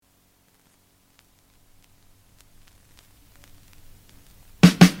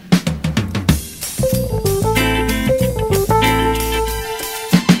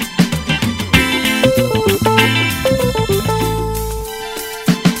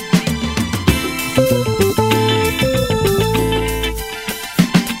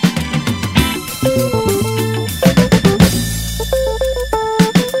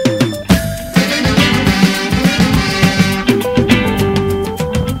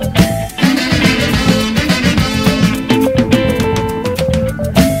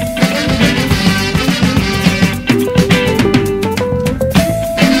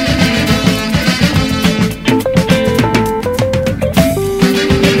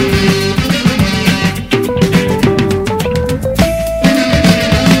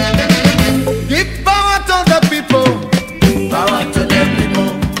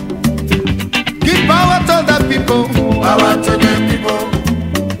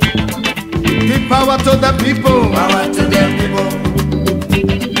power to the people. Power to them people.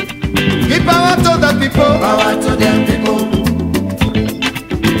 Give power to the people. Power to them people.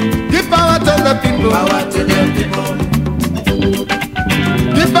 Give power to the people. Power to them people.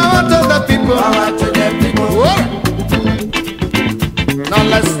 Give power to the people. Power to them people. Whoa. Now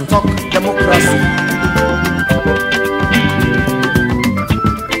let's talk democracy.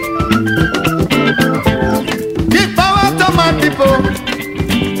 Give power to my people.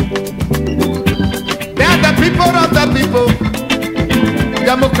 They are the people of the people.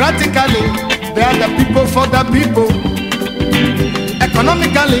 Democratically, they are the people for the people.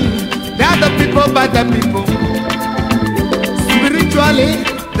 Economically, they are the people by the people. Spiritually,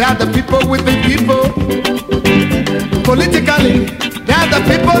 they are the people with the people. Politically, they are the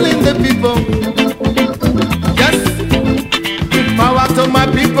people in the people. Yes, give power to my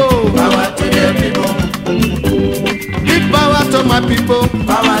people. Power to them people. Give power to my people.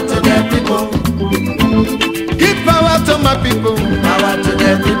 Power to them people. Give power to my people. Power to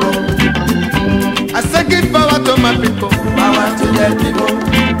them people. I say give power to my people. Power to them people.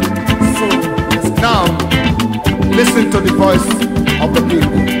 So now, listen to the voice of the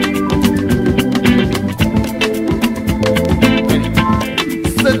people.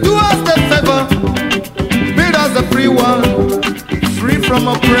 So do us the favor, build us a free world, free from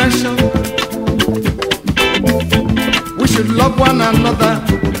oppression. We should love one another,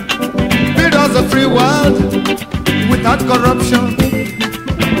 build us a free world without corruption.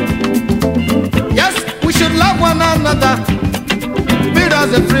 Yes, we should love one another, build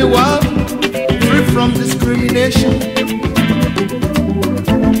us a free world, free from discrimination.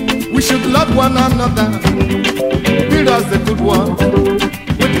 We should love one another, build us a good world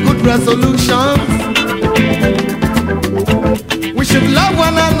with good resolutions. We should love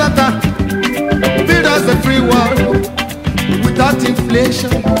one another, build us a free world without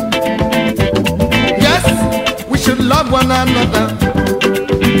inflation. Yes, we should love one another,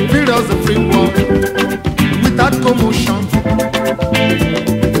 build us a free world without commotion.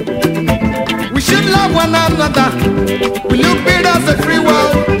 We should love one another, will you build us a free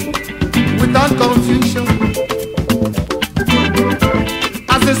world without confusion?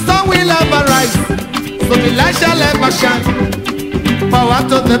 As the sun will ever rise, so the light shall ever shine. Power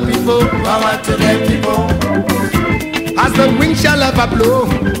to the people, Power to them people. as the wind shall ever blow,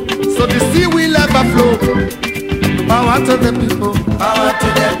 so the sea will ever flow. Power to the people, Power to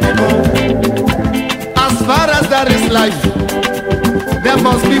them people. as far as there is life, there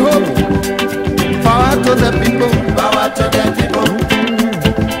must be hope. Power to the people, Power to them people.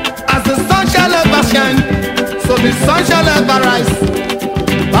 as the sun shall ever shine, so the sun shall ever rise.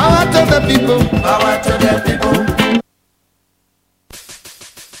 Power to the people, Power to them people.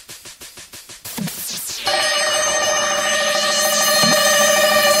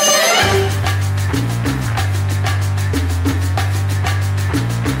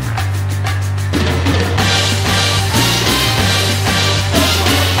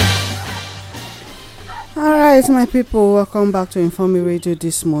 Alright, my people, welcome back to Inform Me Radio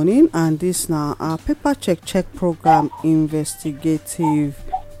this morning, and this now our paper check program investigative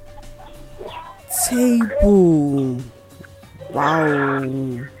table. Wow.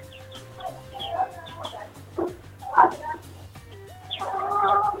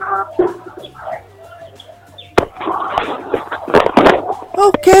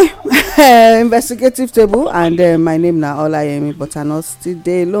 Okay, investigative table, and my name now Olayemi, but I not still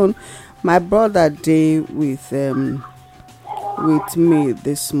dey alone. My brother dey with me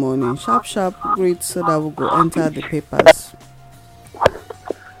this morning. Sharp greet so that we go enter the papers.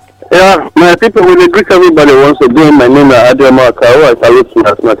 Yeah, my people, we greet everybody once again. My name is Ademo Akao. I salute you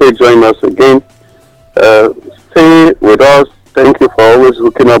as Mate join us again. Stay with us. Thank you for always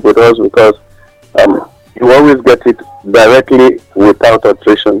hooking up with us, because you always get it directly without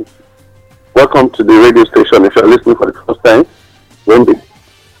alteration. Welcome to the radio station. If you're listening for the first time, when they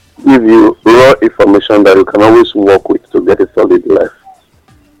give you raw information that you can always work with to get a solid life.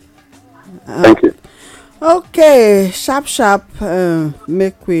 Thank you. Okay, sharp.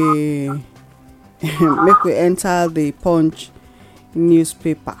 Make we enter the Punch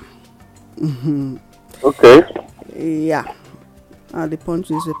newspaper. Okay. Yeah, the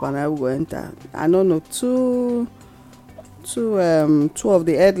Punch newspaper. Now we go enter. I don't know two of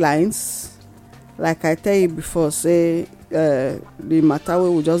the headlines. Like I tell you before, say the matter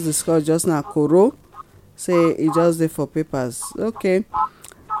we just discussed just now. Koro say it just there for papers. Okay.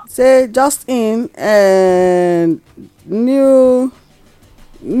 Say just in new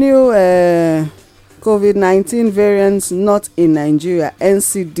COVID-19 variants not in Nigeria.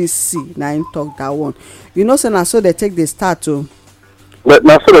 NCDC now talk that one. You know, so now so they take the start to But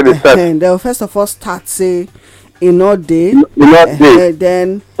now so they start. They will first of all start say e no dey.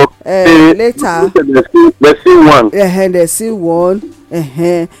 Then later they see one. They see one.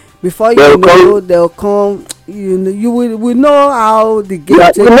 Before you know, they'll come. You will know how the game.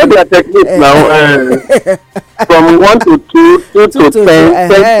 Yeah, we know their technique now. From 1 to 2, 2 to 10,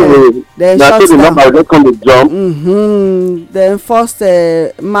 10 to. Then now shut the down. number just come to jump. Then first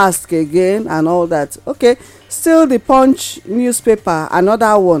mask again and all that. Okay, still the Punch newspaper.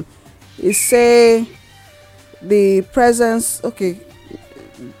 Another one. It say the presence. Okay.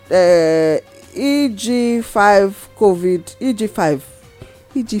 EG5 COVID. EG5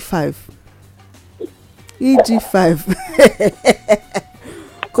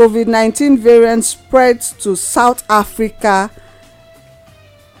 COVID-19 variant spreads to South Africa,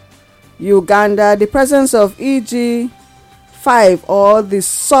 Uganda. The presence of EG5 or the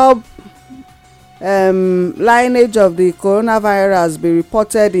sub lineage of the coronavirus has been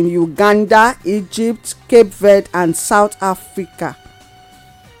reported in Uganda, Egypt, Cape Verde and South Africa.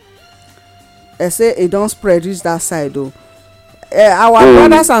 They say it don't spread reach that side though. Our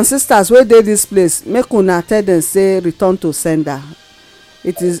brothers and sisters wey dey this place, make una tell them say return to sender.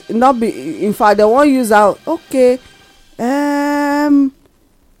 It is not be, in fact they wan use out. Okay,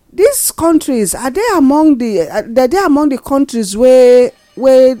 these countries, are they among the countries where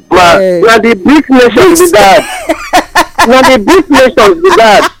na the big nations be that. Na the big nations be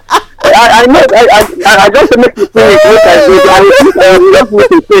that. I know. I just make you say it. I just want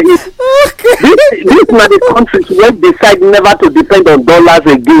to say it. This na the countries wey decide never to depend on dollars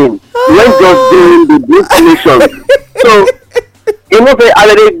again. When just doing the big nations. So you know, they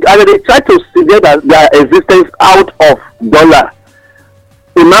try to suggest that their existence out of dollar.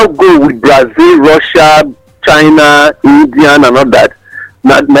 They now go with Brazil, Russia, China, India, and all that.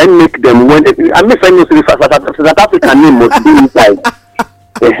 Now make them when I mean, if I know South Africa name must be inside.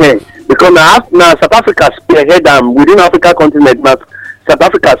 Because now South Africa spearhead them within Africa continent. Now South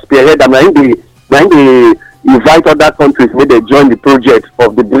Africa spearhead them. Now they invite other countries where they join the project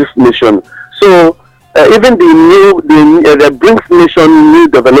of the BRICS nation. So even the BRICS nation new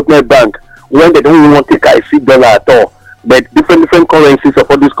development bank, when they don't even want to take $50 at all, but different currencies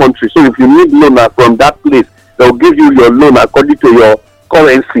of all these countries. So if you need loan from that place, they'll give you your loan according to your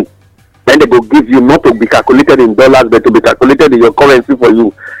currency. Then they will give you not to be calculated in dollars, but to be calculated in your currency for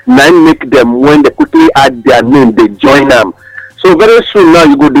you. Now make them, when they quickly add their name, they join them. So very soon now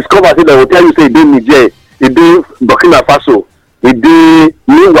you go discover, say they will tell you, say they Niger, they do Burkina Faso, they do,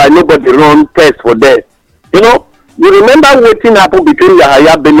 meanwhile nobody run test for that. You know, you remember what happened between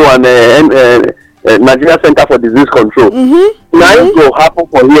Yahaya Bello and Nigeria Center for Disease Control. Now it will happen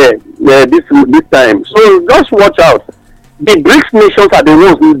for here this time. So just watch out. The BRICS nations are the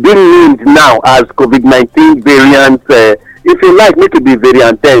ones being named now as COVID-19 variant. If you like, make it be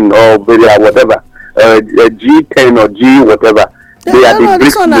variant 10 or variant whatever, G10 or G whatever. They are the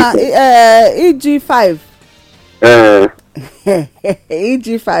BRICS nations. EG5.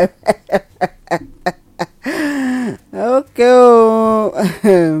 EG5.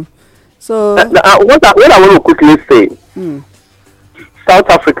 Okay. So what I want to quickly say, South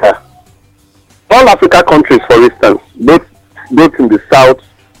Africa, all Africa countries, for instance, both in the south,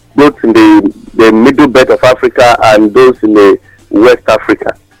 both in the middle belt of Africa and those in the West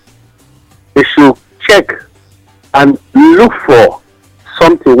Africa, they should check and look for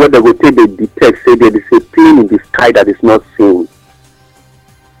something where they will take the detect, say there is a plane in the sky that is not seen.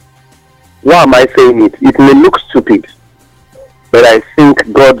 Why am I saying it? It may look stupid, but I think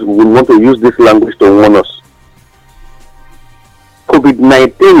God will want to use this language to warn us.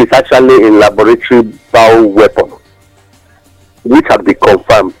 COVID-19 is actually a laboratory bio weapon, which have been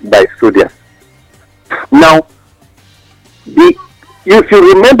confirmed by soldiers. Now, if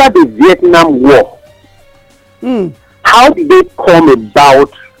you remember the Vietnam War, how did they come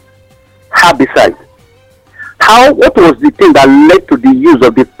about herbicide? What was the thing that led to the use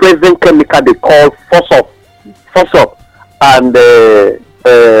of the present chemical they call phosphor and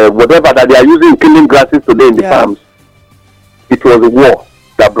whatever that they are using in killing grasses today in the farms? It was a war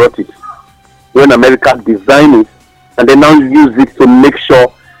that brought it. When America designed it, and they now use it to make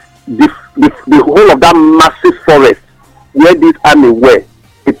sure the whole of that massive forest where this army were,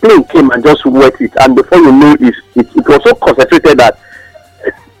 the plane came and just wet it, and before you know it was so concentrated that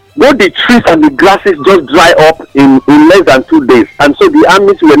both the trees and the grasses just dry up in less than 2 days, and so the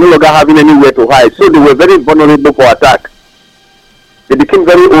armies were no longer having anywhere to hide, so they were very vulnerable for attack. They became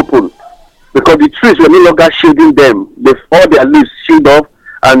very open because the trees were no longer shading them. All their leaves shielded off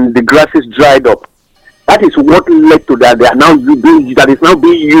and the grasses dried up. That is what led to that. That is now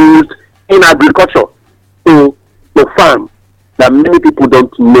being used in agriculture to farm. that many people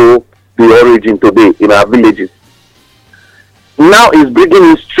don't know the origin today in our villages. Now is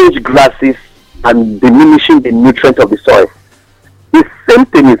bringing in strange grasses and diminishing the nutrient of the soil. The same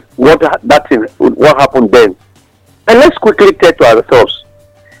thing is what happened then. And let's quickly tell to ourselves,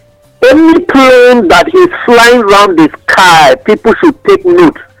 any plane that is flying around the sky, people should take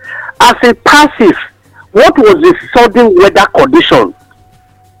note. As it passes, what was the sudden weather condition?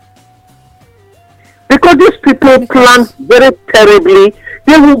 Because these people plan very terribly.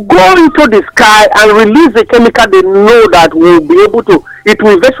 They will go into the sky and release the chemical they know that will be able to, it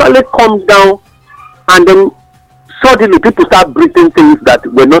will eventually come down, and then suddenly people start breathing things that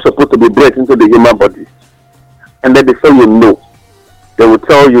were not supposed to be breathed into the human body. And then before you know, they will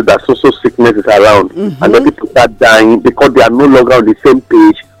tell you that social sickness is around. And then people start dying because they are no longer on the same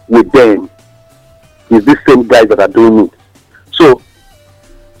page with them. It's these same guys that are doing it. So,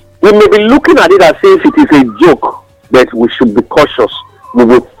 we may be looking at it as if it is a joke, but we should be cautious. We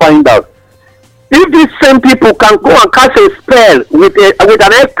will find out. If these same people can go and cast a spell with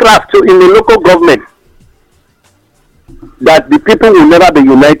an aircraft in the local government, that the people will never be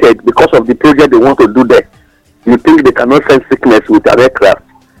united because of the project they want to do there, you think they cannot send sickness with an aircraft?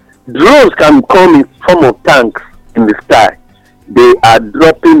 Drones can come in form of tanks in the sky. They are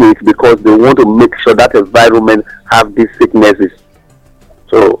dropping it because they want to make sure that environment have these sicknesses.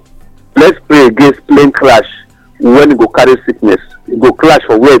 So let's pray against plane crash when it go carry sickness. It go clash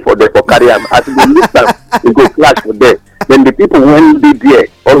for where for there for carry them. As it go lift them, it go clash for there. Then the people who won't be there,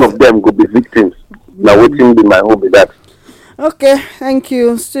 all of them go be victims. Now waiting be my hope with that. Okay, thank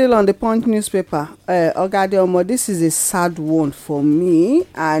you. Still on the Punch newspaper. Ogadiomo, this is a sad one for me,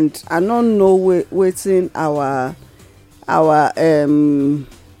 and I don't know waiting our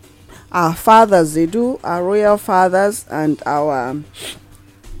fathers they do, our royal fathers, and our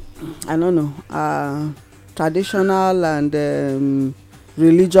traditional and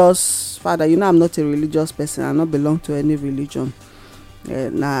religious father. You know, I'm not a religious person. I don't belong to any religion.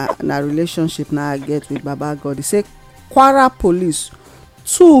 Na relationship now I get with Baba God. He say Kwara police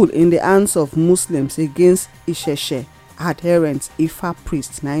tool in the hands of Muslims against Isheshe adherents, Ifa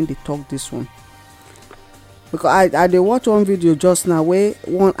priests. Now they talk this one. Because I they watch one video just now where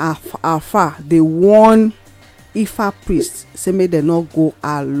one Alpha they warn Ifa priests say may they not go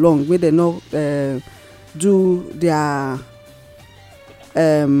along, may they not do their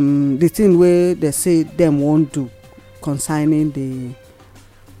the thing where they say them won't do concerning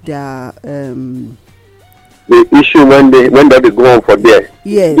their the issue when they go on for there.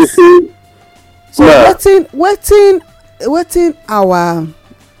 Yes. You see, so yeah. waiting our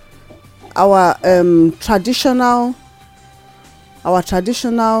traditional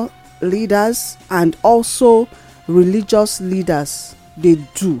leaders and also religious leaders they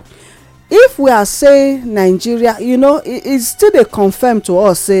do. If we are saying Nigeria, you know, it's still a confirm to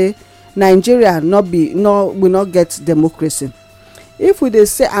us say Nigeria will not get democracy. If we dey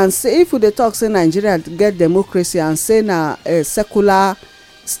say if we dey talk say Nigeria get democracy and say na a secular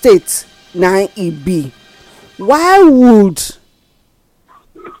state na e be, why would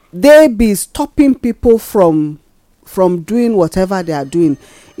they be stopping people from doing whatever they are doing?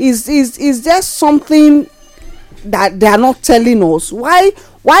 Is there something that they are not telling us? Why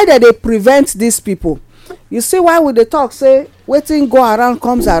do they prevent these people? You see why would they talk say wetin go around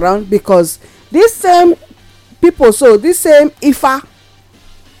comes around? Because these same people, so this same Ifa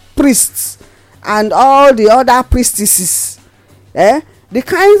priests and all the other priestesses, the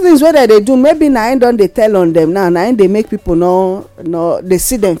kind of things wey they do, maybe na don dey tell on them now, na they make people no they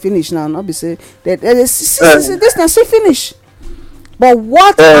see them finish now, not be say they see this na see finish. But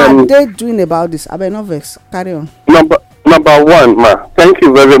what are they doing about this? Abeg no vex, carry on. Number one, ma, thank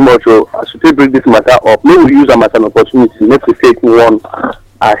you very much. I should bring this matter up. May we use them as an opportunity, make we take one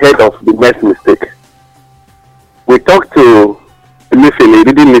ahead of the next mistake. We talked to Listen, he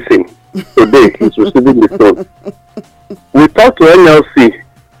didn't listen. Today he's receiving the phone. We talked to NLC.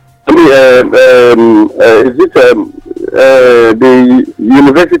 I mean, is it the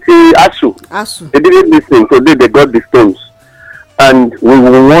university ASU? They didn't listen. Today they got the stones, and we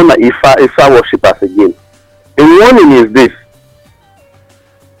will warn Ifa worshippers again. The warning is this: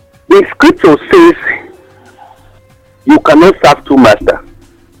 the scripture says you cannot serve two masters.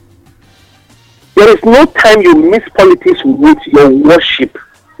 There is no time you mix politics with your worship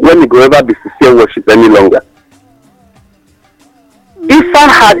when it will ever be sincere worship any longer. Ifa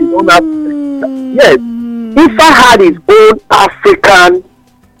had his own Ifa had his own African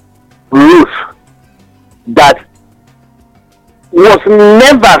roots that was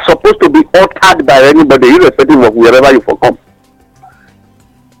never supposed to be altered by anybody, irrespective of wherever you come.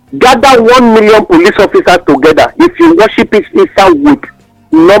 gather 1 million police officers together. If you worship it inside with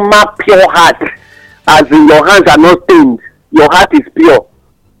normal pure heart, as in your hands are not stained, your heart is pure.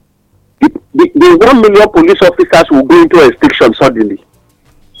 The 1 million police officers will go into extinction suddenly.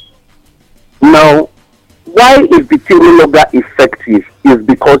 Now, why is the thing no longer effective? Is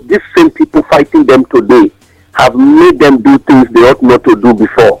because these same people fighting them today have made them do things they ought not to do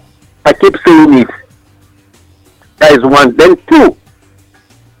before. I keep saying it. That is one. Then two,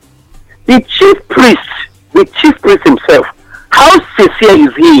 the chief priest himself, how sincere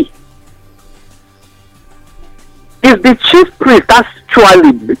is he? Is the chief priest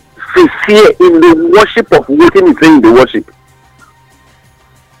actually sincere in the worship of what he is saying in the worship?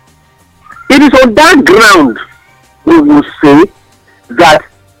 It is on that ground we will say that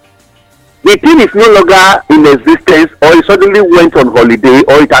the thing is no longer in existence, or it suddenly went on holiday,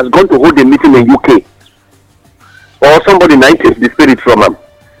 or it has gone to hold a meeting in UK, or somebody takes the spirit from him.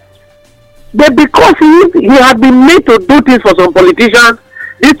 But because he had been made to do things for some politicians,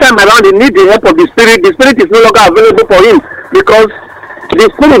 this time around he needs the help of the spirit. The spirit is no longer available for him because the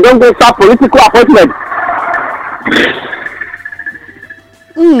spirit don't go start political appointment.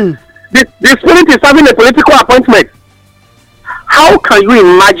 The spirit is having a political appointment. How can you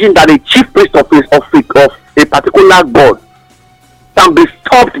imagine that a chief priest of a particular god can be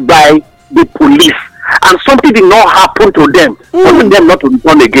stopped by the police and something did not happen to them for them not to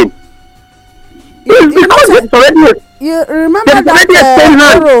return again? It's because it's already you remember that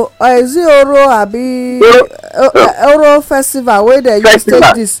Oro festival where they used to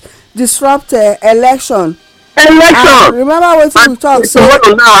take this disrupt election. Remember what we talk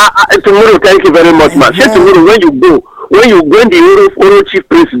tomorrow, thank you very much, man. Tomorrow when the Oro chief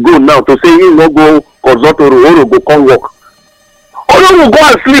priest go now to say you no go consult Oro go come work. Oro will go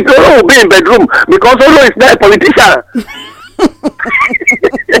and sleep. Oro will be in bedroom because Oro is not a politician.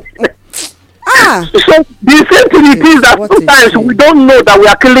 So the same thing it is that sometimes we don't know that we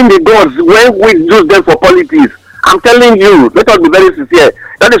are killing the gods when we use them for politics. I'm telling you, let us be very sincere.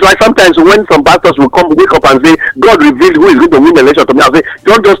 That is why sometimes when some pastors will wake up and say, God revealed who is going to win the election to me, I'll say,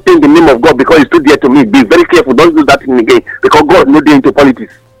 don't just think the name of God because it's too dear to me. Be very careful, don't do that thing again because God no dey into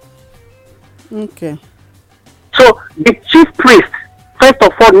politics. Okay. So the chief priest, first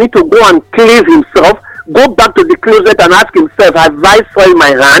of all, need to go and cleanse himself, go back to the closet and ask himself, have I soiled my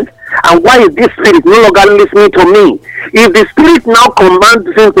hand? And why is this spirit no longer listening to me? If the spirit now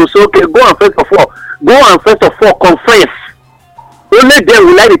commands him to say, okay, go and first of all confess. Only then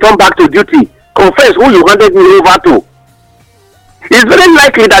will I return back to duty. Confess who you handed me over to. It's very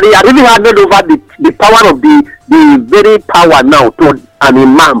likely that he had even handed over the power of the very power now to an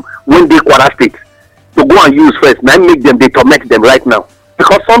imam when they Kwara State to go and use first. Now make them, they torment them right now.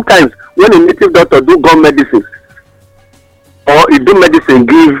 Because sometimes when a native doctor do gun medicine or he do medicine,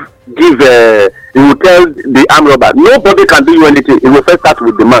 he will tell the armed robber, nobody can do you anything. He will first start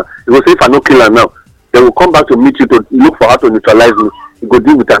with the man. He will say, if I no kill her now, they will come back to meet you to look for how to neutralize me. He will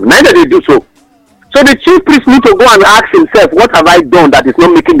deal with them. Neither they do so. So the chief priest need to go and ask himself, what have I done that is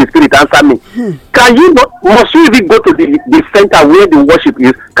not making the spirit answer me? Can you not, must you even go to the center where the worship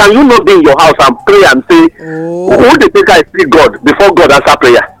is? Can you not be in your house and pray and say, who the think I see God before God answer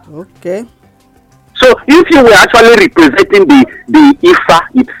prayer? Okay. So if you were actually representing the Ifa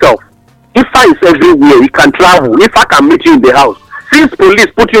itself, Ifa is everywhere. He can travel. Ifa can meet you in the house. Since police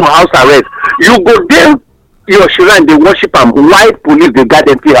put you on house arrest, you go there, your shrine, they worship and while police they guard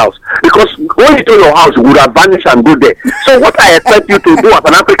empty house. Because going into your house, you would have vanished and go there. So what I expect you to do as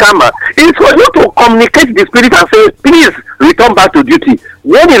an African man is for you to communicate the spirit and say, please return back to duty.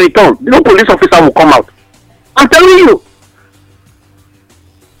 When you return, no police officer will come out. I'm telling you.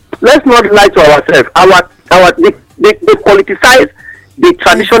 Let's not lie to ourselves. They politicize the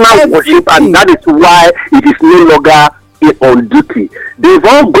traditional worship, and that is why it is no longer on duty. They've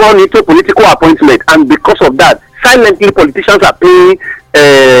all gone into political appointment, and because of that, silently politicians are paying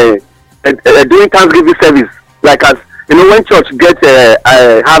doing Thanksgiving service. Like as you know, when church gets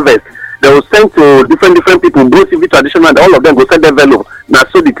harvest, they will send to different people, both civil traditional, and all of them go send envelope. Now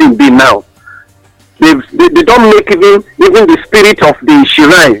so the thing be now. They don't make even the spirit of the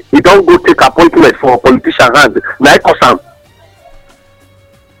shrine. They don't go take appointment for politician hand. Like us.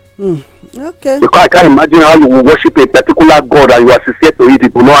 Okay. Because I can't imagine how you will worship a particular God and you are sincere to it,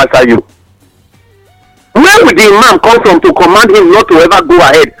 it will not answer you. Where would the imam come from to command him not to ever go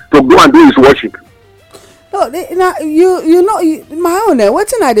ahead to go and do his worship? No, now you know my own. What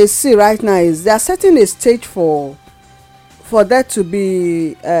thing I see right now is they are setting a stage for there to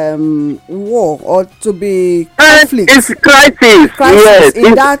be war or to be conflict. It's crisis. Yes,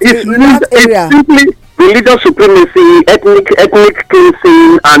 in that area. It's simply religious supremacy, ethnic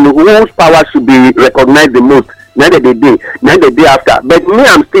cleansing, and whose power should be recognized the most. Neither the day after. But me,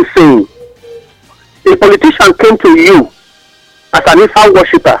 I'm still saying, a politician came to you as an Ifa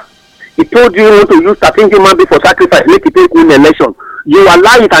worshipper. He told you want to use 13 human beings for sacrifice, make it take win election. You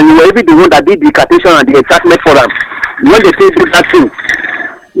allow it, and you were even the one that did the incantation and the excitement for them. When they say do that thing,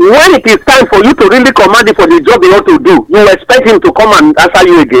 when it is time for you to really command it for the job you want to do, you expect him to come and answer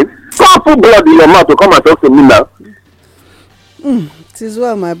you again. Come put blood in your mouth to come and talk to me now. It is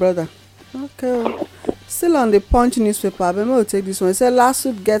well, my brother. Okay. Still on the Punch newspaper, I will take this one. It said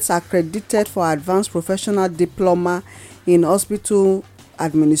lawsuit gets accredited for advanced professional diploma in hospital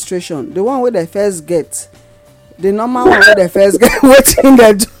administration. The one where they first get, the normal one where they first get, wetin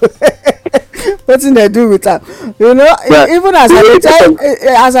they do, wetin they do with that. You know, yeah. Even as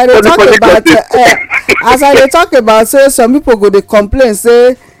I talk about, say some people go dey complain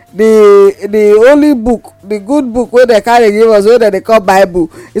say the only book, the good book wey they carry give us, wey they call Bible,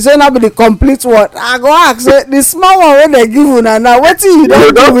 e say no be the complete one. I go ask, say the small one wey they give una now, wetin you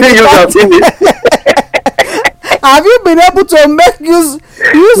don do with it? Have you been able to make use of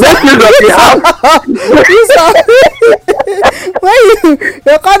the house? When you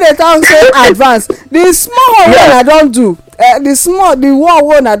call the town say advance, the small one wey I don do, the one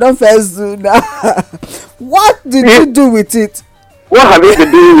wey I don first do now. What did you do with it? What have you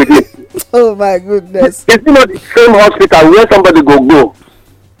been doing with it? Oh my goodness. It's not the same hospital where somebody go.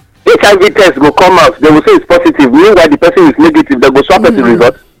 HIV test go come out, they will say it's positive. Meanwhile, the person is negative, they go swap the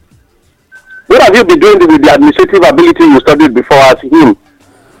result. What have you been doing with the administrative ability you studied before as him?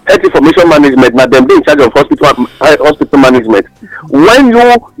 Health information management, now them be in charge of hospital management. When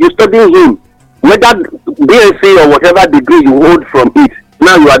you study him, whether BSc or whatever degree you hold from it,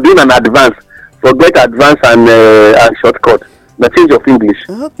 now you are doing an advance. Forget advance and shortcut. The change of English.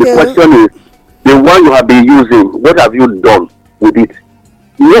 Okay. The question is, the one you have been using, what have you done with it?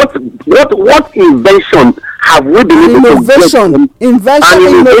 What invention have we been able to get?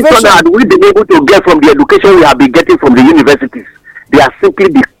 Innovation have we been able to get from the education we have been getting from the universities? They are simply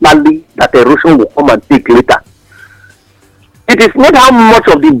the quality that erosion will come and take later. It is not how much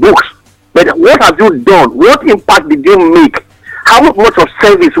of the books, but what have you done? What impact did you make? How much of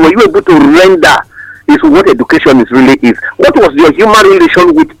service were you able to render? Is what education is really is. What was your human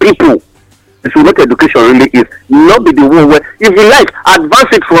relation with people? This is what education really is. Not be the one where, if you like,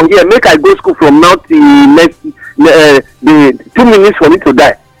 advance it from here. Make I go school from now till next the 2 minutes for me to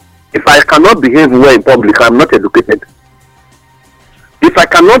die. If I cannot behave well in public, I'm not educated. If I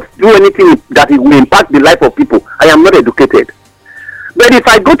cannot do anything that it will impact the life of people, I am not educated. But if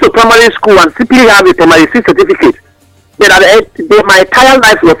I go to primary school and simply have a primary 6 certificate, my entire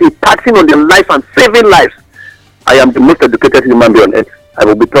life was impacting on their life and saving lives, I am the most educated human being on earth. I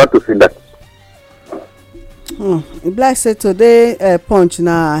will be proud to say that. Like say today, Punch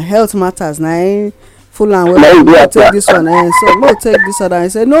na health matters na full and well. We'll take this one. So we'll take this other. I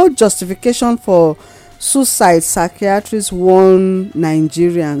say no justification for suicide. Psychiatrists warn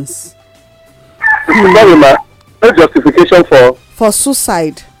Nigerians. Sorry, ma. No justification for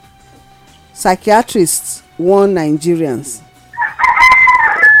suicide. Psychiatrists warn Nigerians.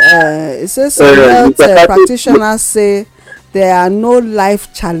 It says health practitioners say there are no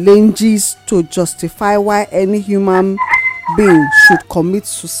life challenges to justify why any human being should commit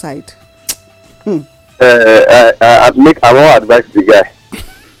suicide. I won't advise the guy.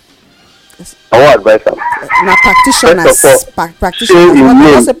 I won't advise him. Now practitioners.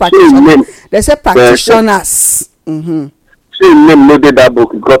 Practitioners. They say practitioners. Say name no dey that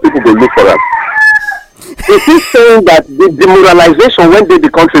book because people go look for them. It is saying that the demoralization when they the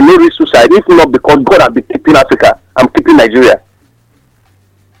country may reach suicide, if not because God has been keeping Africa and keeping Nigeria.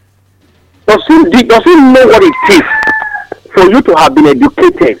 Does he know what it is for you to have been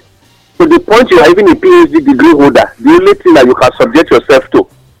educated to the point you are even a PhD degree holder? The only thing that you can subject yourself to.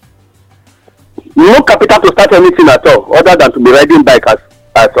 No capital to start anything at all other than to be riding bike as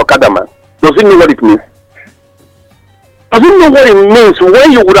Okada man. Does he know what it means? Does he know what it means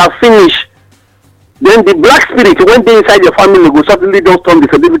when you would have finished? Then the black spirit, when they inside your family, will suddenly don't turn the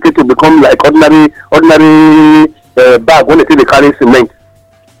certificate to become like ordinary bag when they carry cement.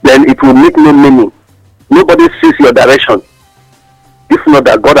 Then it will make no meaning. Nobody sees your direction. If not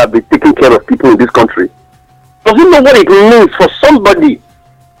that God has been taking care of people in this country. Does he know what it means for somebody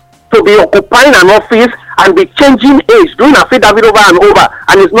to be occupying an office and be changing age, doing a affidavit over and over,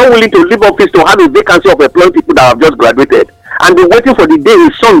 and is not willing to leave office to have a vacancy of employing people that have just graduated? And be waiting for the day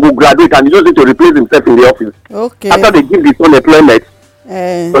his son will graduate and he just need to replace himself in the office. Okay. After they give the son employment.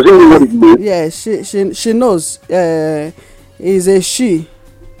 Does he know what it means? Yeah, she knows. Is a she.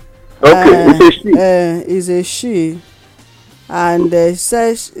 Okay, it's a she. Is a she, and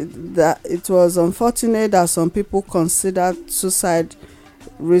says that it was unfortunate that some people considered suicide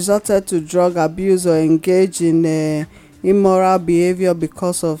resorted to drug abuse or engage in immoral behavior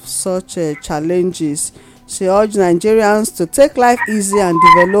because of such challenges. She urged Nigerians to take life easy and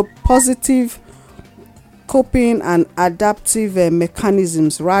develop positive coping and adaptive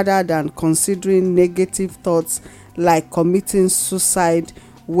mechanisms rather than considering negative thoughts like committing suicide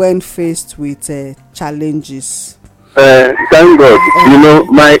when faced with challenges. Thank God.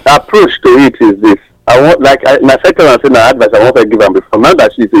 My approach to it is this. I want, my second and saying advice I want to give her before. Now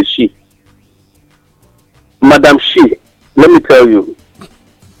that she's a she, Madam She, let me tell you,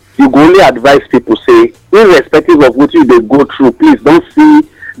 you go only advise people say, irrespective of what you they go through, please don't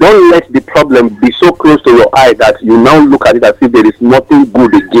let the problem be so close to your eye that you now look at it as if there is nothing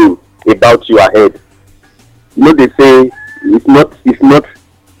good again about you ahead. They say it's not,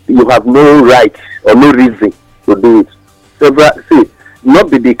 you have no right or no reason to do it. See,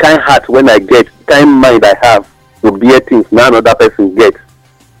 not be the kind heart when I get, kind mind I have to bear things now another person gets.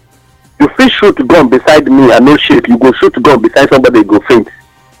 You feel shoot gun beside me and no shake, you go shoot gun beside somebody, go faint.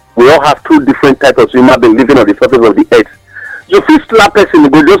 We all have two different types of human beings living on the surface of the earth. You feel slap person, you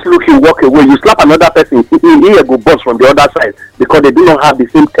go just look you walk away. You slap another person, here go bust from the other side because they do not have the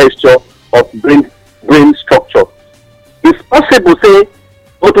same texture of brain structure. It's possible say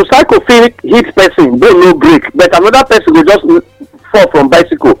motorcycle hit person, brain no break, but another person will just fall from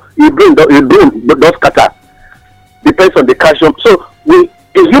bicycle, your brain does scatter. Depends on the calcium. So the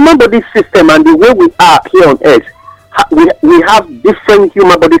human body system and the way we are here on earth, we have different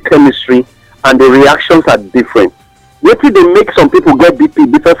human body chemistry and the reactions are different. Wetin dey make some people get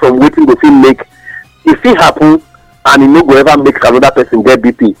BP different from wetin go fit make if it happen and e no go ever make another person get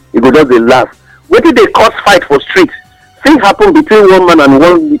BP. E go just dey laugh. Wetin dey cause fight for street fit happen between one man and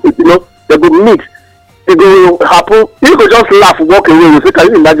one, they go meet. It go happen. You go just laugh, walk away. You say, can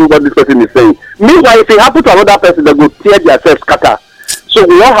you imagine what this person is saying? Meanwhile, if it happen to another person, they go tear themselves scatter. So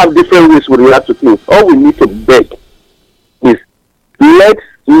we all have different ways we react to things. All we need to beg is let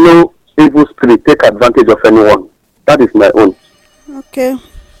no evil spirit take advantage of anyone. That is my own. Okay.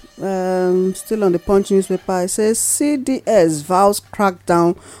 Still on the Punch newspaper, it says CDS vows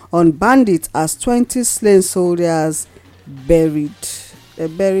crackdown on bandits as 20 slain soldiers buried. They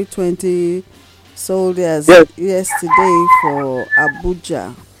buried 20 soldiers yesterday for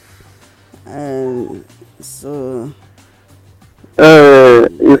Abuja. So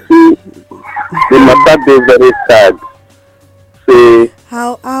you see, the matter is very sad. See,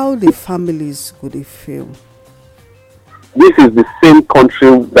 how the families could they feel? This is the same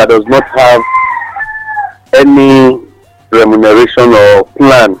country that does not have any remuneration or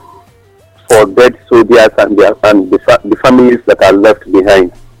plan for dead soldiers and the families that are left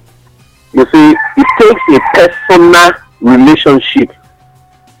behind. You see, it takes a personal relationship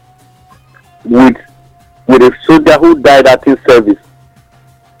with a soldier who died at his service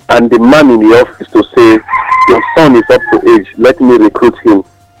and the man in the office to say, your son is up to age, let me recruit him.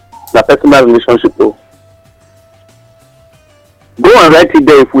 A personal relationship though. Go and write it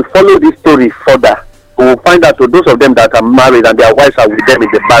there. If we follow this story further, we will find out to those of them that are married and their wives are with them in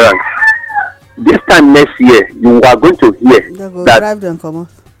the barracks. This time next year, you are going to hear that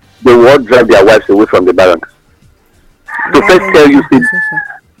they will drive their wives away from the barracks. To first tell you,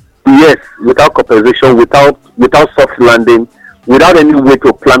 yes, without compensation, without soft landing, without any way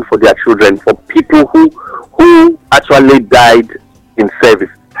to plan for their children, for people who actually died in service.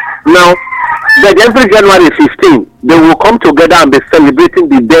 Now, that every January 15, they will come together and be celebrating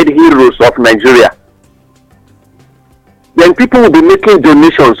the dead heroes of Nigeria. Then people will be making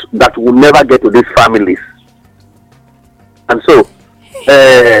donations that will never get to these families. And so,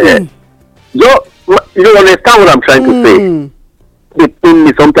 you understand what I'm trying to say? The thing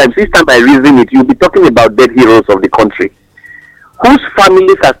is, sometimes each time I reason it, you'll be talking about dead heroes of the country, whose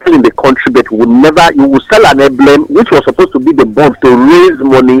families are still in the country, but you will sell an emblem, which was supposed to be the bond to raise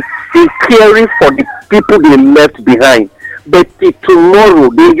money in caring for the people they left behind. But tomorrow,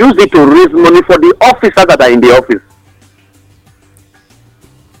 they use it to raise money for the officers that are in the office.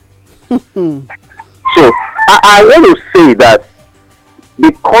 So, I want to say that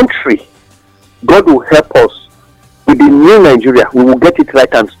the country, God will help us with the new Nigeria. We will get it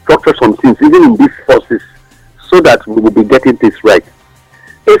right and structure some things, even in these forces, so that we will be getting this right.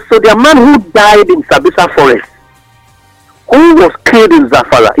 So the man who died in Sabisa Forest, who was killed in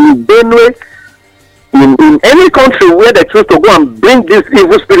Zafara, in Benue, in any country where they choose to go and bring these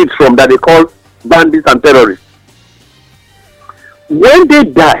evil spirits from that they call bandits and terrorists, when they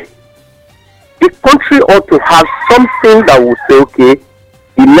die, the country ought to have something that will say, okay,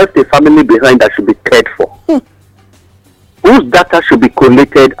 he left a family behind that should be cared for. Whose data should be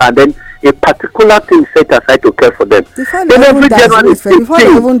collated, and then a particular thing set aside to care for them. Before Then every January before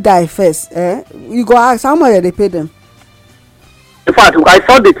they even die first, you go ask how much they pay them. In fact, I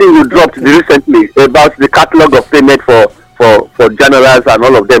saw the thing you dropped recently about the catalog of payment for generals and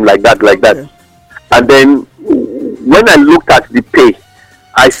all of them like that. Okay. And then when I looked at the pay,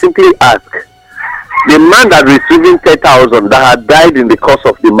 I simply asked, the man that receiving 10,000 that had died in the course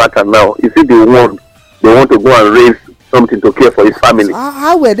of the matter now, is he the one they want to go and raise something to care for his family?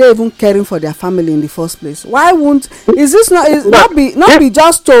 How were they even caring for their family in the first place? Why won't is this not be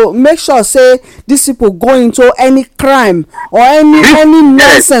just to make sure say these people go into any crime or any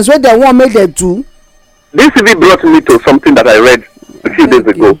nonsense where they want make them do? This even brought me to something that I read a few days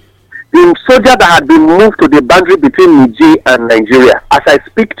ago. The soldier that had been moved to the boundary between Niger and Nigeria, as I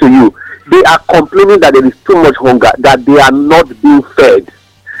speak to you, they are complaining that there is too much hunger, that they are not being fed.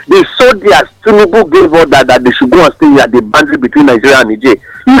 The soldiers, Tinubu gave order that they should go and stay at the boundary between Nigeria and Niger.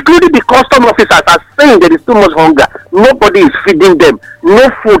 Including the custom officers are saying there is too much hunger. Nobody is feeding them. No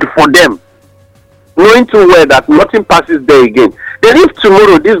food for them. Knowing too well that nothing passes there again. Then if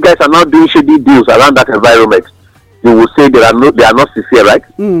tomorrow these guys are now doing shady deals around that environment, you will say they are not sincere, right?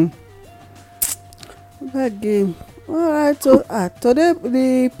 That game. All right. So today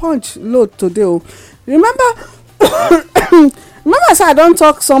the punch load today. Remember, I said I don't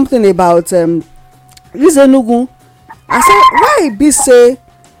talk something about this Enugu. I say why it be say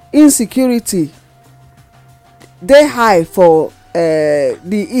insecurity dey high for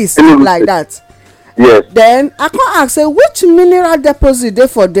the east like that. Yes. Then I come ask say which mineral deposit dey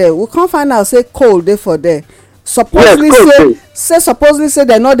for there. We come find out say coal dey for there. Supposedly say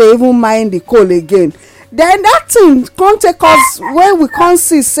they no dey even mine the coal again. Then that thing come take us where we come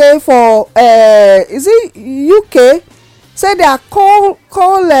see say for is it UK say their coal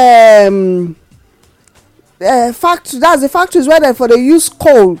factory, that's the factories where they for they use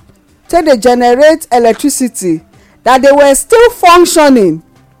coal till they generate electricity, that they were still functioning.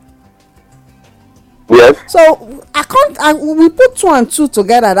 Yes. So we put 2 and 2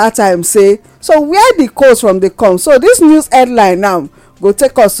 together that time say so where the coals from they come. So this news headline now go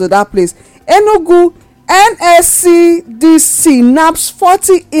take us to that place. Enugu NSCDC naps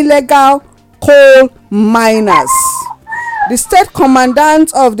 40 illegal coal miners. The state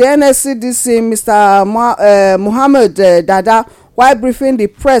commandant of the NSCDC, Mr. Muhammad Dada, while briefing the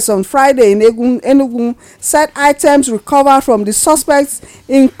press on Friday in Enugu, said items recovered from the suspects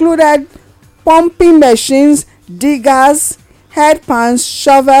included pumping machines, diggers, headpans,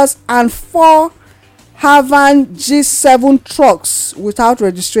 shovels, and 4 Havan G7 trucks without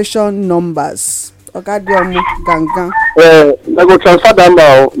registration numbers. Gangan. They go transfer them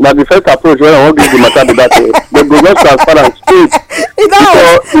now. Now the first approach when I want to give the matter to that, they go just transfer them straight. It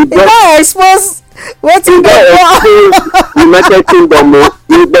don't expose what you do. United Kingdom,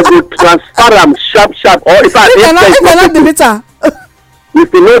 they go transfer them sharp. Or if cannot delete her.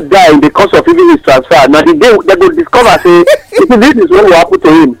 If they not die in the course of even his transfer, now the day they go discover say, this is what will happen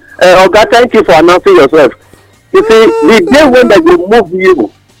to him. Oga, thank you for announcing yourself. You see, the day when they will move you,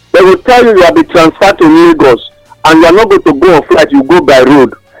 they will tell you have been transferred to Lagos and you are not going to go on flight, you go by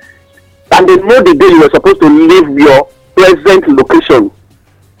road. And they know the day you were supposed to leave your present location.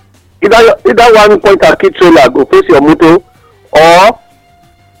 Either one point and key trailer go face your motor, or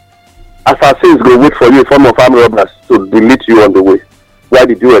assassins go wait for you in form of armed robbers to delete you on the way. Why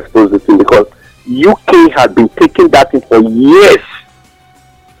did you expose this thing? Because UK had been taking that thing for years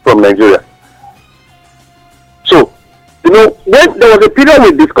from Nigeria. So, when there was a period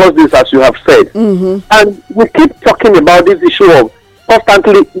we discussed this, as you have said, and we keep talking about this issue of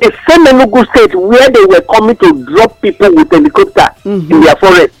constantly the same Enugu state where they were coming to drop people with helicopter in their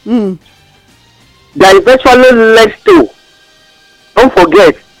forest. That eventually led to, don't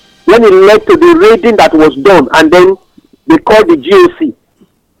forget, when it led to the raiding that was done, and then they called the GOC.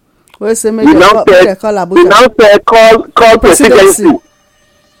 We now call presidency.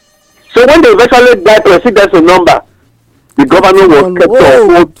 So when they eventually got presidency number, the governor was kept on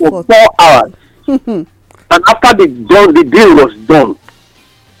hold for 4 hours. And after the deal was done.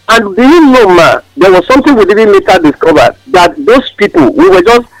 And do you know, man, there was something we didn't later discover, that those people,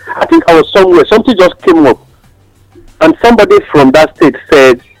 I think I was somewhere, something just came up. And somebody from that state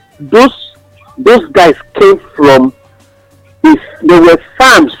said, those guys came from, there were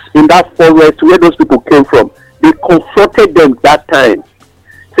farms in that forest where those people came from. They confronted them that time.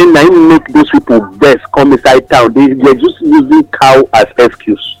 Saying now make those people best come inside town. They're just using cow as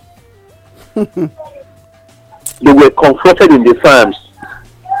excuse. They were confronted in the farms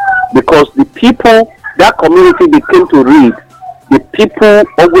because the people, that community they came to read, the people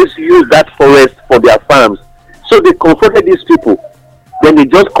always use that forest for their farms. So they confronted these people. Then they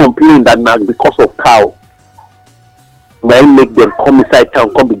just complained that now because of cow, may make them come inside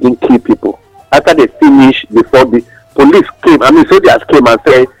town, come begin kill people. After they finish, before the police came, soldiers came and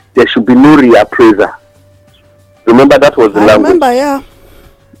said there should be no reappraiser. Remember that was the language. I remember, yeah.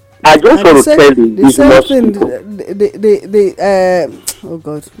 I just want to tell the indigenous people. Oh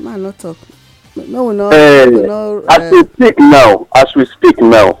God, man, not talk. No, we not. As we speak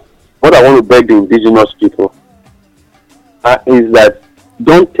now, what I want to beg the indigenous people is that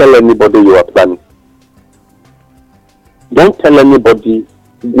don't tell anybody you are planning. Don't tell anybody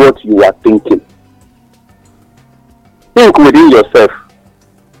what you are thinking. Think within yourself.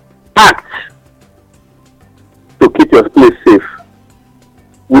 Act to keep your place safe.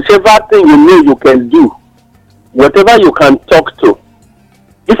 Whichever thing you know you can do, whatever you can talk to.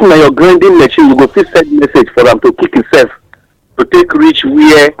 If na your grinding machine, you go fit send message for them to kick itself, to take reach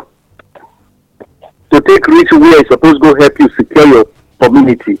where it's supposed to go help you secure your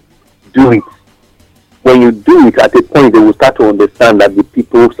community. Do it. When you do it, at a point they will start to understand that the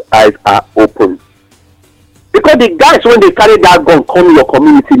people's eyes are open. Because the guys, when they carry that gun come your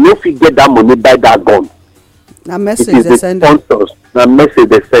community, no fit get that money buy that gun. A message they send them. A message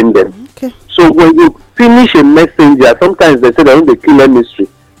they send them. Okay. So when you finish a messenger, sometimes they say that when they kill emissary,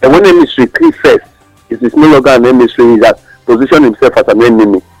 and when emissary kill first, it is no longer an emissary, he has positioned himself as an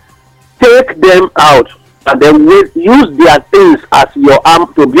enemy. Take them out and then use their things as your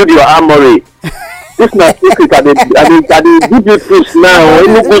arm to build your armory. This na secret. I dey give you tips now.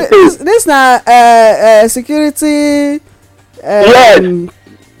 This na security. Yes.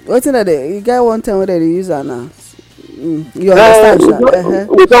 Wetin that dey? You get one time where they use am now. You understand?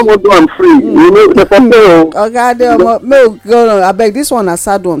 We don't want to am free. You know the person. Okay, make go on. Abeg, this one a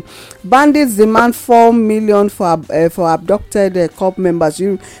sad one. Bandits demand 4 million for abducted cop members.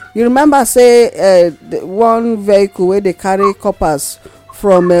 You remember say one vehicle where they carry coppers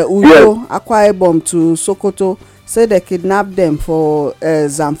from Uyo, Akwa Ibom to Sokoto, say they kidnapped them for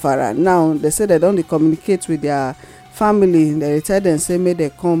Zamfara. Now they say they don't communicate with their family. They tell them say may they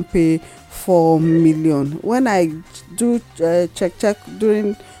come pay 4 million. When I do check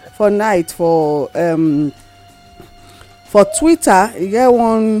during for night for Twitter, you get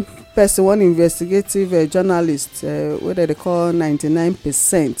one person, one investigative journalist, what they call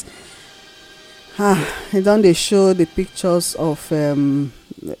 99%. It don't they show the pictures of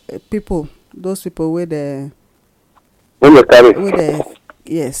people, those people with the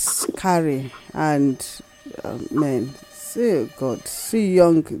carry and men. See God, see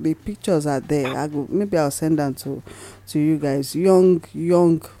young. The pictures are there. Maybe I'll send them to you guys. Young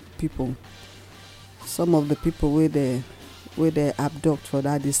people. Some of the people where they abduct for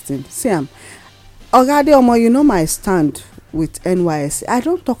that distance. See, Ogade Omo, you know my stand with NYSC. I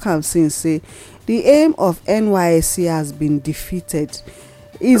don't talk am since say the aim of NYSC has been defeated.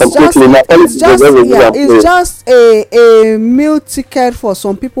 It's just a meal ticket for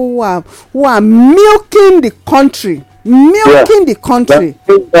some people who are milking the country. Meal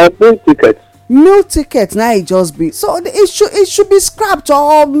ticket now it just be so it should be scrapped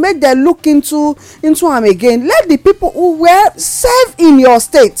or make them look into them again. Let the people who were serve in your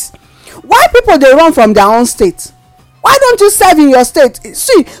state. Why people they run from their own state? Why don't you serve in your state?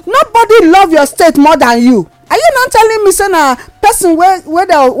 See, nobody love your state more than you. Are you not telling me say na person where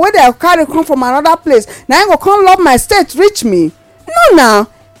they carry come from another place now go come love my state reach me? No now.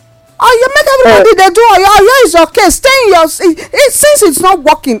 Oh, you make everybody they do Oyo is okay. Stay in your since it's not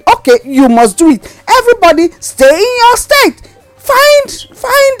working. Okay, you must do it. Everybody stay in your state. Find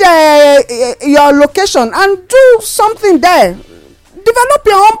your location and do something there. Develop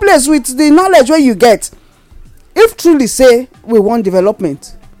your own place with the knowledge where you get. If truly say we want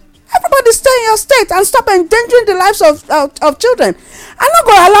development, everybody stay in your state and stop endangering the lives of children. I'm not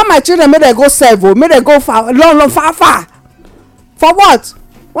gonna allow my children make they go serve, make they go far, long, far. For what?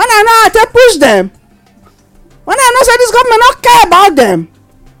 When I know how to push them, when I know say this government not care about them,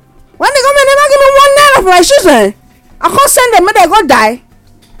 when the government never give me 1 naira for my children, I can't send them, may they go die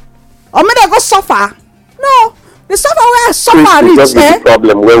or may they go suffer. No, the suffer where I suffer reach. The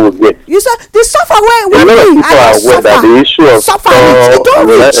problem where we get. You say the suffer where we I suffer. The issue of suffer reach. It don't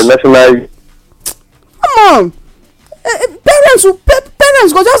reach. National. Come on, parents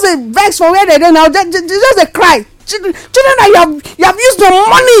go just a vex for where they dey now. They just a cry. Children that you have used the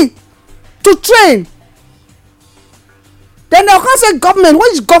money to train. Then they'll come say government.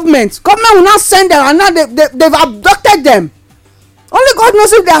 What is government? Government will not send them and now they've abducted them. Only God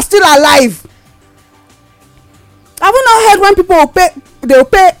knows if they are still alive. Have you not heard when people will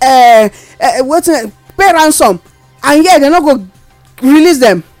pay ransom and yeah, they're not go release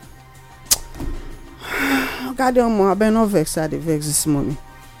them. Goddamn, I better not vex. I dey vex this morning.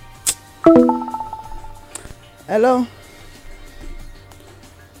 Hello.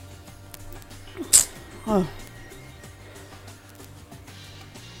 Oh.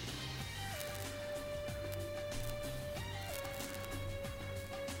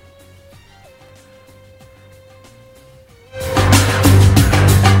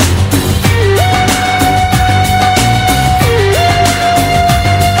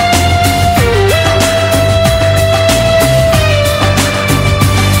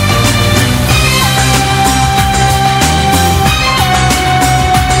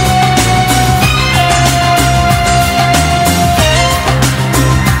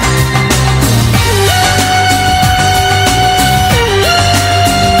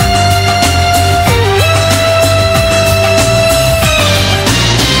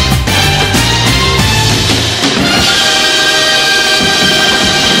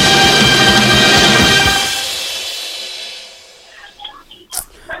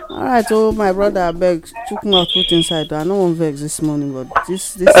 Alright, oh my brother, I beg, took me out put inside. I no wan vex this morning, but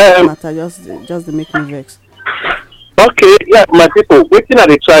this matter just dey make me vex. Okay, yeah, my people, wetin I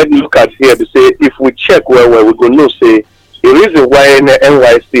dey try look at here be say if we check well, we go know say the reason why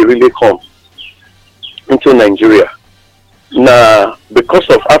NYC really come into Nigeria na because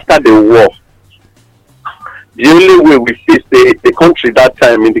of after the war. The only way we see say the country that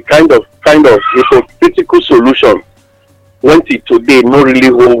time in the kind of hypocritical solution went it today no really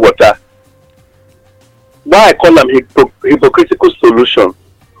hold water. Why I call them hypocritical solution?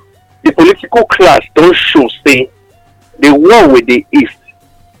 The political class don't show say the war with the East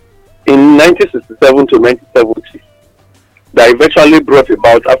in 1967 to 1970 that eventually brought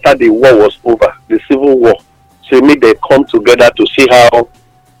about after the war was over, the Civil War. So it made them come together to see how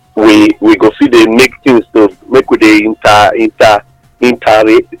we go see they make things to make with the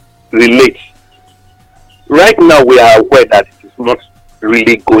relate. Right now we are aware that it is not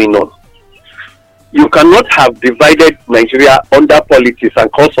really going on. You cannot have divided Nigeria under politics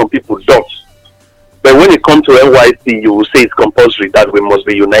and call some people dots. But when it comes to NYC, you will say it's compulsory that we must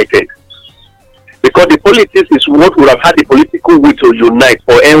be united. Because the politics is what would have had the political will to unite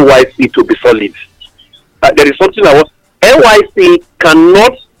for NYC to be solid. There is something NYC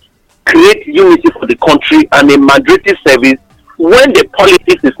cannot create unity for the country and a mandatory service when the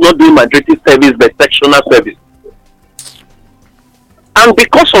politics is not doing mandatory service but sectional service. And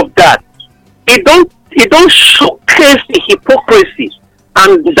because of that, it don't showcase the hypocrisy,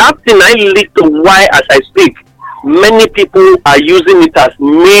 and that thing I lead to why, as I speak, many people are using it as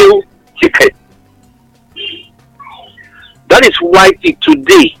meal ticket. That is why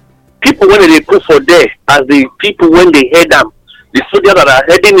today people when they go for there as the people when they head them, the soldiers that are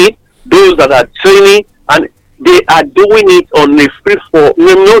heading it, those that are training, and they are doing it on a free for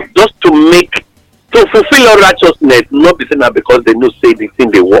just to fulfill all righteousness, not be saying that because they know say the thing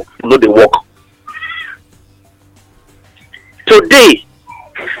they work, they work. Today,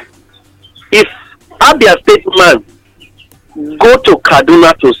 if Abia State man go to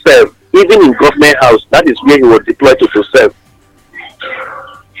Kaduna to serve, even in government house, that is where he was deployed to serve.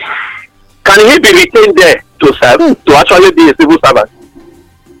 Can he be retained there to serve, to actually be a civil servant?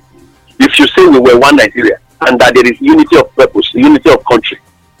 If you say we were one Nigeria and that there is unity of purpose, unity of country.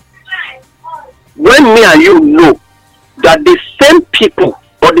 When me and you know that the same people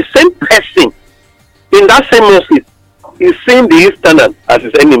or the same person in that same office is seeing the Easterner as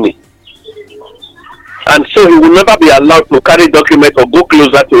his enemy, and so he will never be allowed to carry documents or go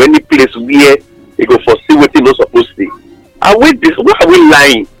closer to any place where he go foresee what he not supposed to see. Why are we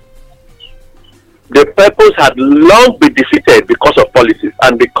lying? The purpose had long been defeated because of policies,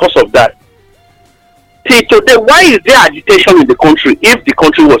 and because of that, till today, why is there agitation in the country if the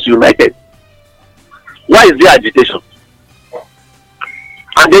country was united? Why is there agitation?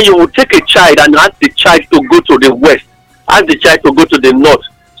 And then you will take a child and ask the child to go to the west, ask the child to go to the north.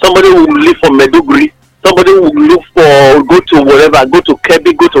 Somebody will live for Meduguri, somebody will look for go to wherever, go to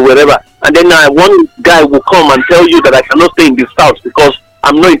Kebbi, go to wherever, and then one guy will come and tell you that I cannot stay in this house because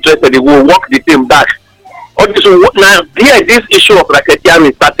I'm not interested. He will walk the thing back. Now here this issue of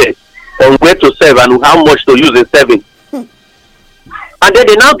racketeering started on where to serve and how much to use in serving, and then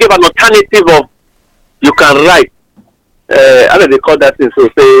they now give an alternative of you can write. How do they call that thing? So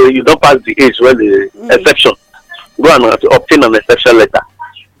say you don't pass the age when the exception. Go and obtain an exception letter.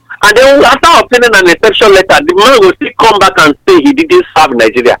 And then after obtaining an exception letter, the man will still come back and say he didn't serve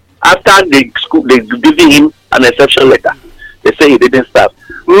Nigeria. After they giving him an exception letter, they say he didn't serve.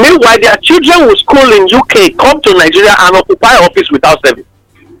 Meanwhile, their children will school in UK, come to Nigeria and occupy office without service.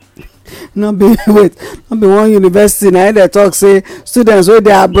 no be wait, no be one university na dey talk say students wey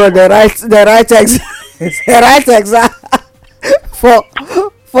dey abroad dey write exam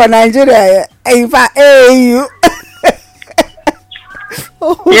for Nigeria in fact AAU.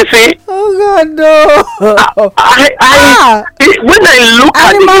 You see? Oh God, no. When I look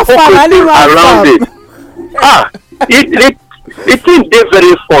at the hypocrisy around it, the thing dey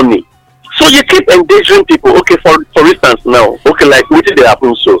very funny. So you keep endangering people. Okay, for instance now, okay, like what did they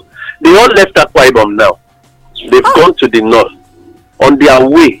happen? So they all left Akwa Ibom now. They've gone to the north. On their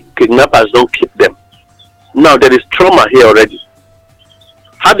way, kidnappers don't keep them. Now there is trauma here already.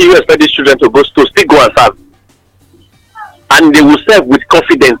 How do you expect these children to still go and serve? And they will serve with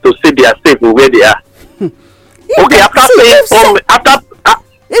confidence to say they are safe in where they are. Okay, after saying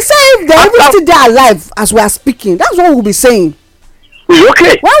you say if they even still dey alive as we are speaking, that's what we'll be saying.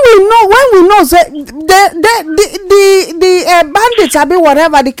 Okay. When we know say the bandits abi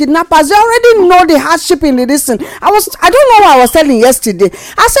whatever, the kidnappers, they already know the hardship in the distance. I don't know what I was telling yesterday.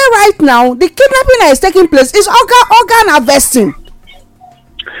 I said right now the kidnapping that is taking place is organ harvesting.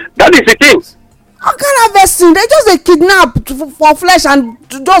 That is the thing. Organ harvesting. They just dey kidnap for flesh and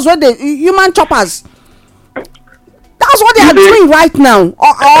those were the human choppers. That's what they are doing right now,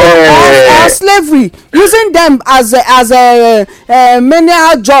 or slavery, using them as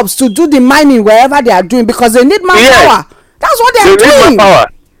menial jobs to do the mining wherever they are doing because they need manpower. That's what they are doing. Manpower.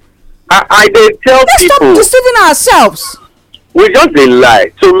 I dey tell Let's people. stop deceiving ourselves. We just dey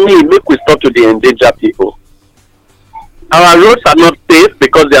lie. To me, make we stop to dey endanger people. Our roads are not safe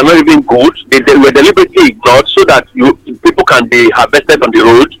because they are not even good. They were deliberately ignored so that people can be harvested on the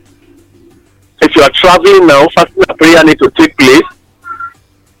road. If you are traveling now, fasting and prayer need to take place.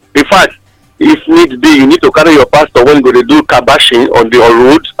 In fact, if need be, you need to carry your pastor when you go to do kabashing on the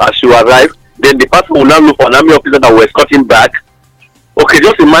road as you arrive. Then the pastor will now look for an army officer that will escort him back. Okay,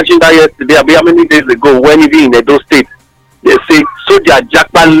 just imagine that yesterday, how many days ago, when even in Edo State, they say soldier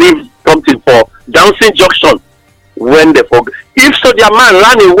Jackman leave something for Downson Junction when they forget. If soldier man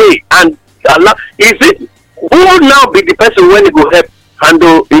ran away and is it who will now be the person when he go help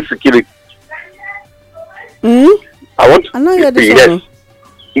handle insecurity? I want to know you're the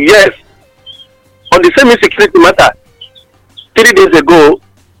yes. On the same insecurity matter, 3 days ago,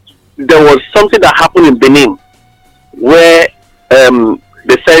 there was something that happened in Benin where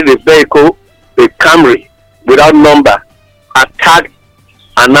they said the vehicle, a Camry without number, attacked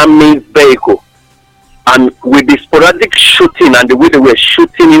an army vehicle, and with the sporadic shooting and the way they were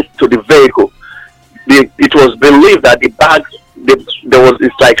shooting into the vehicle, it was believed that the bags,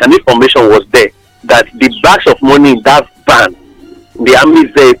 it's like an information was there that the bags of money in that van, the army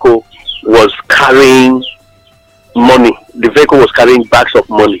vehicle was carrying money. The vehicle was carrying bags of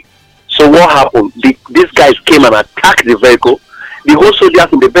money. So what happened? These guys came and attacked the vehicle. The whole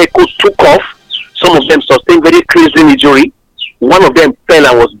soldiers in the vehicle took off. Some of them sustained very crazy injury. One of them fell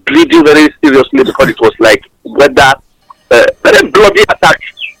and was bleeding very seriously because it was like very bloody attack.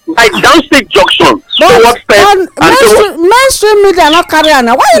 Like Downstate Junction. Mainstream media not carry on.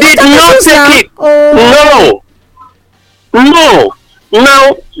 Why did not take it? No.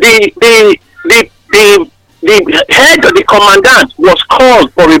 Now the head of the commandant was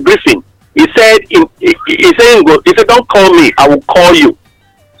called for a briefing. He said, "Don't call me. I will call you."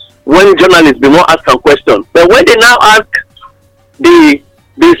 When journalists be more ask a question, but when they now ask the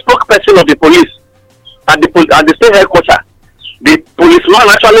spokesperson of the police at the state headquarters, the policeman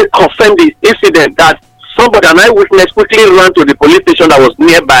actually confirmed the incident that somebody, an eyewitness, quickly ran to the police station that was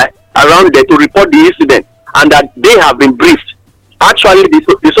nearby around there to report the incident, and that they have been briefed. Actually, the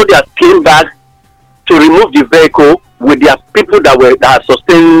soldiers came back to remove the vehicle with their people that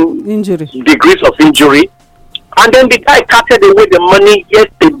sustained degrees of injury, and then the guy carted away the money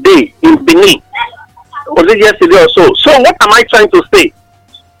yesterday in Benin. Was it yesterday or so? So what am I trying to say?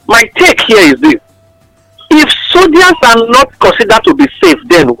 My take here is this: if soldiers are not considered to be safe,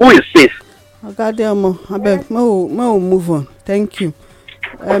 then who is safe? Abeg, we'll move on. Thank you.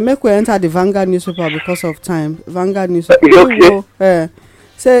 Make we enter the Vanguard newspaper because of time. Vanguard newspaper. Okay.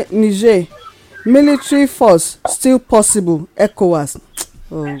 Say Niger military force still possible. ECOWAS.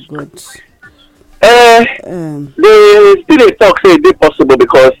 Oh God. They still talk say it is possible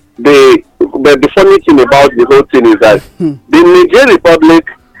because the funny thing about the whole thing is that the Nigerian Republic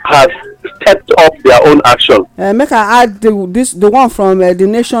has stepped up their own action. Make I add the one from the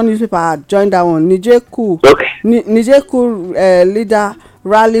Nation newspaper. I joined that one. Niger coup. Okay. Niger coup leader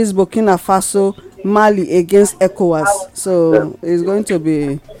rallies Burkina Faso, Mali against ECOWAS. So it's going to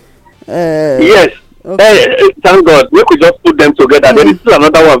be. Yes, Thank God, we could just put them together. There is still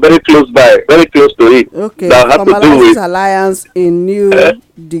another one very close by, very close to it. Okay, that has to do formalizes with alliance in new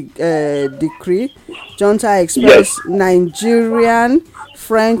decree. Junta Express, Nigerian,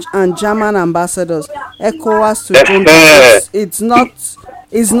 French, and German ambassadors. ECOWAS to Junta.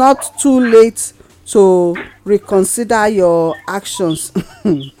 It's not too late to reconsider your actions. Now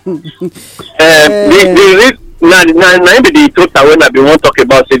the total when I be want talk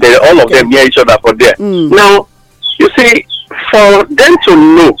about it, all of them hear each other for there. Now, you see, for them to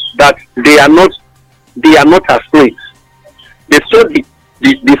know that they are not afraid, they told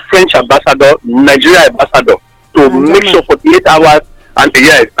the French ambassador, Nigerian ambassador, to make sure 48 hours, and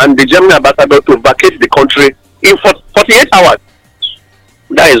the German ambassador to vacate the country in 48 hours.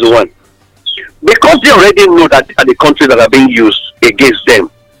 That is one. Because they already know that these are the countries that are being used against them,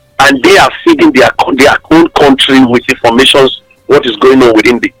 and they are feeding their own country with informations what is going on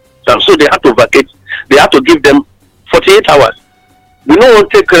within them. So they have to vacate. They have to give them 48 hours. We don't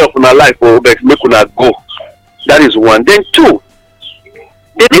want to take care of our life or make una go. That is one. Then two,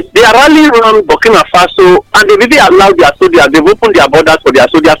 they are rallying around Burkina Faso, and they really allow their soldiers. They've opened their borders for their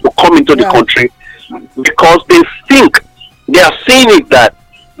soldiers to come into the country because they think they are seeing it that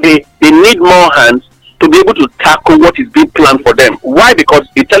they need more hands to be able to tackle what is being planned for them. Why? Because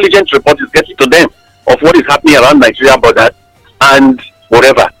intelligence report is getting to them of what is happening around Nigeria borders and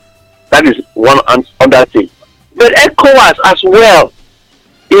whatever. That is one other thing. But ECOWAS as well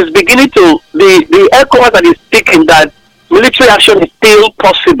is beginning to, the ECOWAS that is thinking that military action is still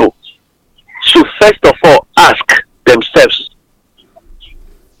possible should first of all ask themselves.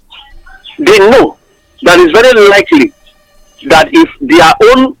 They know that it's very likely that if their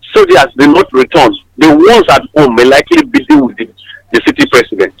own soldiers do not return, the ones at home may likely be dealing with the city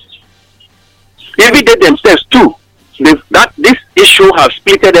president. Even they themselves too, this issue has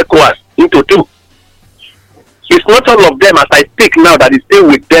split ECOWAS into two. It's not all of them as I speak now that is still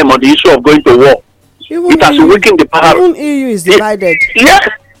with them on the issue of going to war. It has weakened the power. Even EU is divided.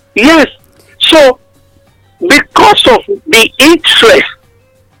 Yes. So, because of the interest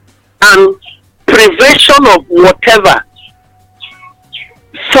and prevention of whatever,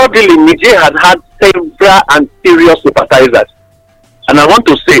 suddenly Niger has had several and serious sympathizers. And I want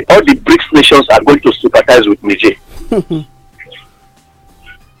to say all the BRICS nations are going to sympathize with Niger.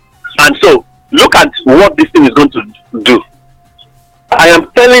 And so, look at what this thing is going to do. I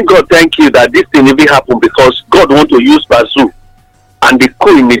am telling God thank you that this thing even happened because God wants to use Bazoo and the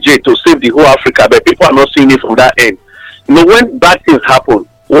coup in Niger to save the whole Africa, but people are not seeing it from that end. You know, when bad things happen,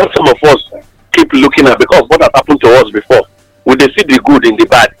 what some of us keep looking at because what has happened to us before, we they see the good in the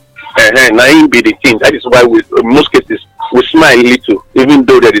bad. Now it be the thing. That is why we, in most cases, we smile a little, even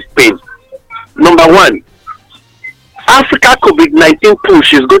though there is pain. Number one, Africa COVID-19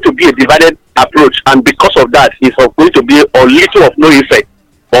 push is going to be a divided approach, and because of that, it's going to be a little of no effect,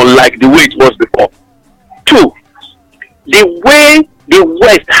 unlike the way it was before. Two, the way the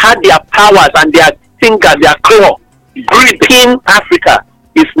West had their powers and their finger, their claw, gripping Africa,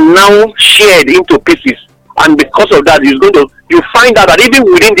 is now shared into pieces, and because of that, you find out that even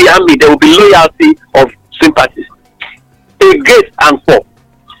within the army, there will be loyalty of sympathies, against and for,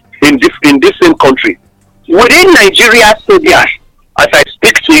 in this same country. Within Nigeria soldiers, as I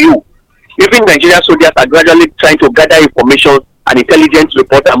speak to you, even Nigeria soldiers are gradually trying to gather information and intelligence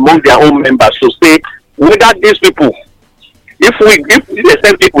report among their own members to say whether these people, if the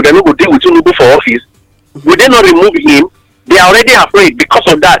same people, they don't go deal with Tinubu for office, will they not remove him? They are already afraid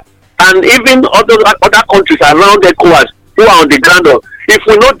because of that. And even other countries around ECOWAS who are on the ground, if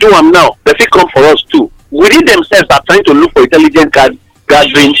we not do them now, they will come for us too. Within themselves are trying to look for intelligence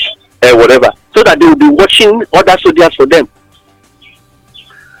gatherings, whatever, so that they will be watching other soldiers for them.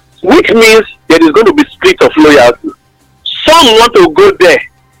 Which means there is going to be split of loyalty. Some want to go there.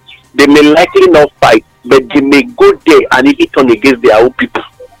 They may likely not fight, but they may go there and even turn against their own people.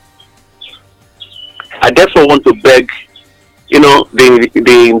 I therefore want to beg,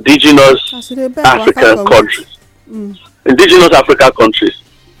 the indigenous African countries. Indigenous African countries.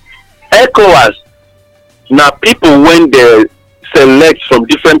 ECOWAS, now people when they select from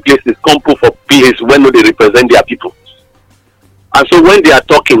different places come put for place when they represent their people. And so when they are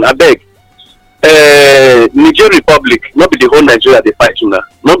talking, I beg, Niger Republic, not be the whole Nigeria they fight now,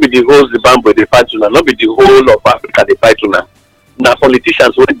 not be the whole Zimbabwe they fight now, not be the whole of Africa they fight now. Now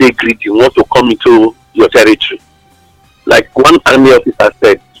politicians, when they greet you, want to come into your territory. Like one army officer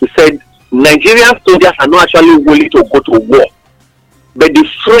said, he said, Nigerian soldiers are not actually willing to go to war, but the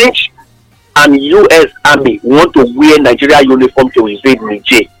French and US army want to wear Nigeria uniform to invade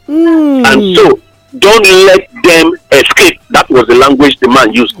Niger. And so, don't let them escape. That was the language the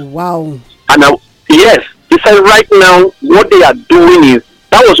man used. Wow. And Yes, he said right now what they are doing is,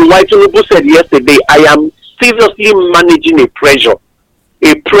 that was why Tinubu said yesterday, I am seriously managing a pressure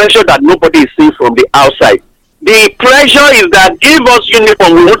that nobody is seeing from the outside. The pressure is that give us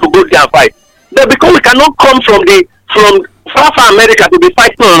uniform, we want to go there and fight. But because we cannot come from far America to be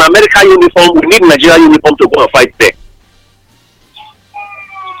fighting on American uniform, we need Nigerian uniform to go and fight there.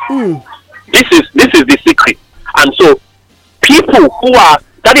 This is the secret. And so people who are,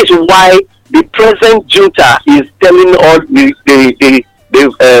 that is why the present junta is telling all the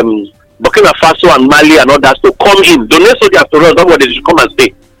Burkina Faso and Mali and others to come in. Donate soldiers to us, nobody should come and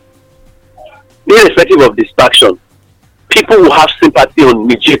stay. Irrespective of distraction, people will have sympathy on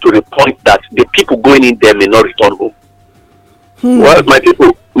Niger to the point that the people going in there may not return home. Well, my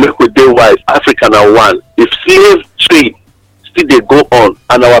people, make we dey wise. Africa now one. If slave trade still they go on,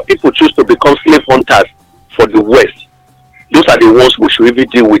 and our people choose to become slave hunters for the West, those are the ones we should even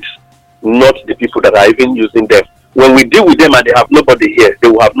deal with, not the people that are even using them. When we deal with them and they have nobody here, they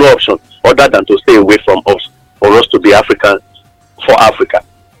will have no option other than to stay away from us, for us to be African for Africa.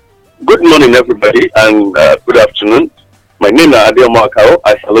 Good morning, everybody, and good afternoon. My name is Adeomo Akao.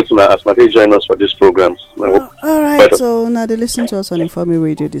 I salute you as my join us for this program. All right, so now they listen to us on Informe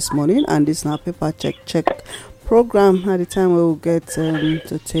Radio this morning, and this now paper check program. At the time we will get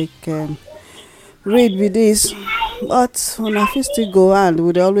to take read with this, but when I first still go and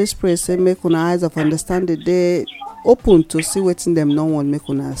we always pray say make una eyes of understanding they open to see wetin them no one make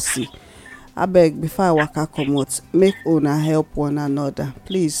una see. I beg before I waka comot, make una help one another.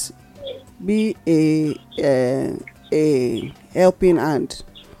 Please be a helping hand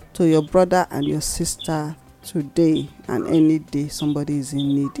to your brother and your sister today and any day somebody is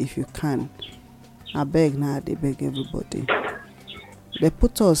in need. If you can, I beg now, they beg everybody. They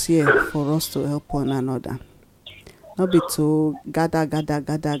put us here for us to help one another, not be to gather.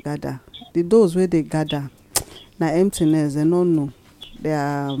 Those where they gather now emptiness, they don't know. They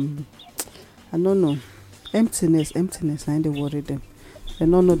are I don't know, emptiness and they worry them. They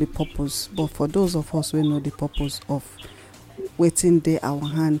don't know the purpose. But for those of us who know the purpose of waiting there our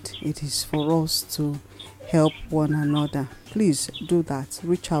hand, it is for us to help one another. Please do that.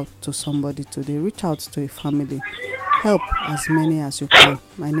 Reach out to somebody today. Reach out to a family. Help as many as you can.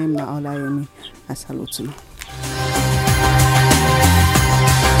 My name is Olayomi. I salute you.